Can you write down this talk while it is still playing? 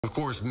Of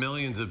course,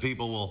 millions of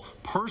people will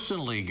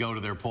personally go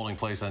to their polling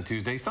place on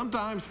Tuesday.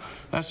 Sometimes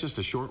that's just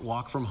a short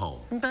walk from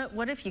home. But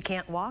what if you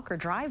can't walk or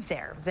drive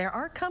there? There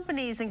are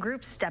companies and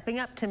groups stepping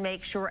up to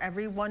make sure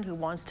everyone who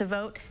wants to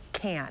vote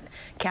can.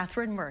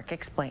 Catherine Merck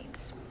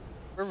explains.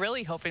 We're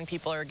really hoping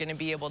people are going to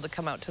be able to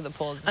come out to the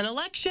polls. An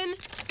election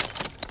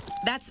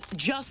that's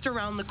just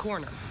around the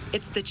corner.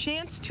 It's the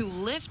chance to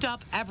lift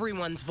up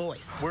everyone's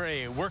voice. We're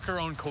a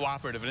worker-owned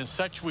cooperative, and as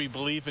such, we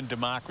believe in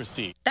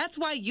democracy. That's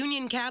why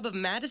Union Cab of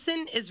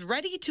Madison is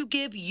ready to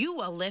give you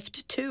a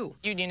lift, too.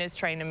 Union is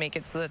trying to make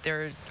it so that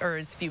there are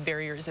as few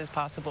barriers as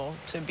possible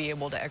to be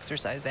able to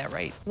exercise that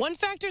right. One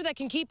factor that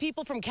can keep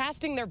people from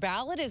casting their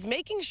ballot is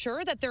making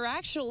sure that they're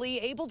actually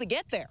able to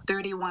get there.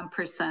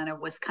 31% of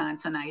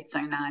Wisconsinites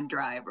are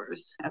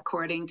non-drivers,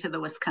 according to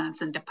the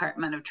Wisconsin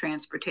Department of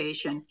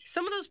Transportation.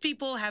 Some of those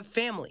people have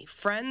family,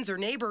 friends, or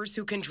neighbors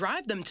who can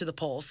drive them to the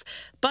polls,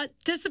 but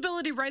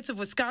Disability Rights of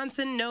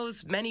Wisconsin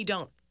knows many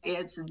don't.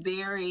 It's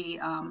very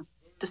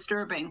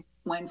disturbing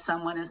when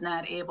someone is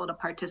not able to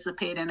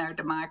participate in our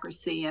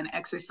democracy and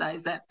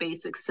exercise that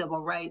basic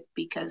civil right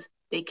because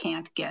they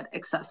can't get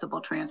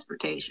accessible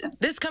transportation.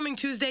 This coming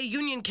Tuesday,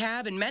 Union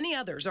Cab and many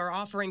others are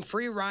offering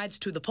free rides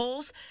to the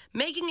polls,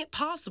 making it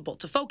possible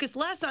to focus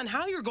less on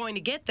how you're going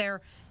to get there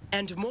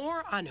and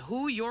more on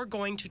who you're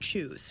going to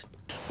choose.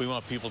 We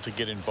want people to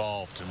get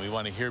involved, and we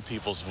want to hear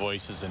people's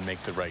voices and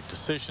make the right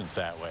decisions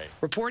that way.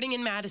 Reporting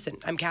in Madison,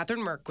 I'm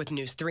Catherine Merck with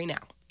News 3 Now.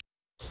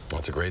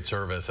 That's a great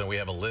service, and we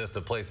have a list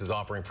of places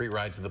offering free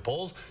rides to the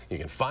polls. You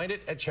can find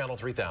it at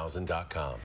channel3000.com.